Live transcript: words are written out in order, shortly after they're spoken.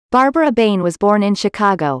Barbara Bain was born in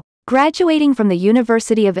Chicago, graduating from the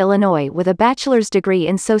University of Illinois with a bachelor's degree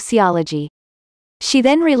in sociology. She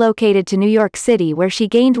then relocated to New York City where she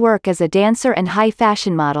gained work as a dancer and high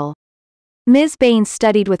fashion model. Ms. Bain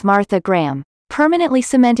studied with Martha Graham, permanently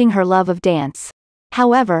cementing her love of dance.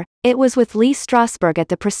 However, it was with Lee Strasberg at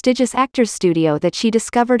the prestigious Actors Studio that she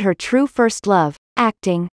discovered her true first love,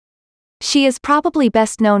 acting. She is probably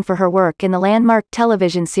best known for her work in the landmark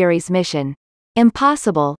television series Mission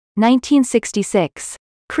Impossible, 1966,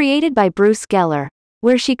 created by Bruce Geller,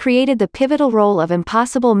 where she created the pivotal role of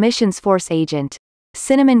Impossible Missions Force agent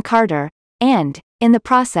Cinnamon Carter, and, in the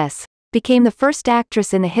process, became the first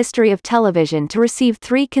actress in the history of television to receive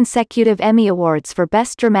 3 consecutive Emmy Awards for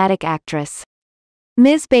Best Dramatic Actress.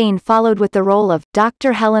 Ms. Bain followed with the role of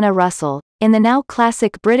Dr. Helena Russell in the now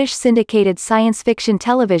classic British syndicated science fiction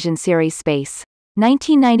television series Space,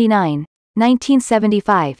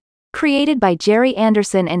 1999-1975, created by Jerry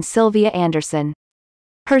Anderson and Sylvia Anderson.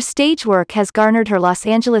 Her stage work has garnered her Los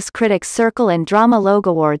Angeles Critics Circle and Drama Logue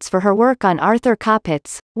Awards for her work on Arthur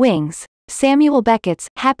Kopit's Wings, Samuel Beckett's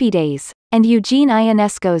Happy Days, and Eugene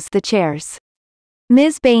Ionesco's The Chairs.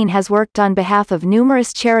 Ms. Bain has worked on behalf of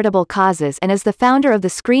numerous charitable causes and is the founder of the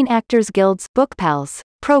Screen Actors Guild's Book Pals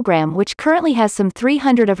program, which currently has some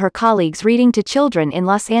 300 of her colleagues reading to children in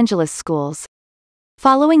Los Angeles schools.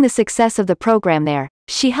 Following the success of the program there,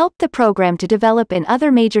 she helped the program to develop in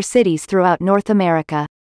other major cities throughout North America.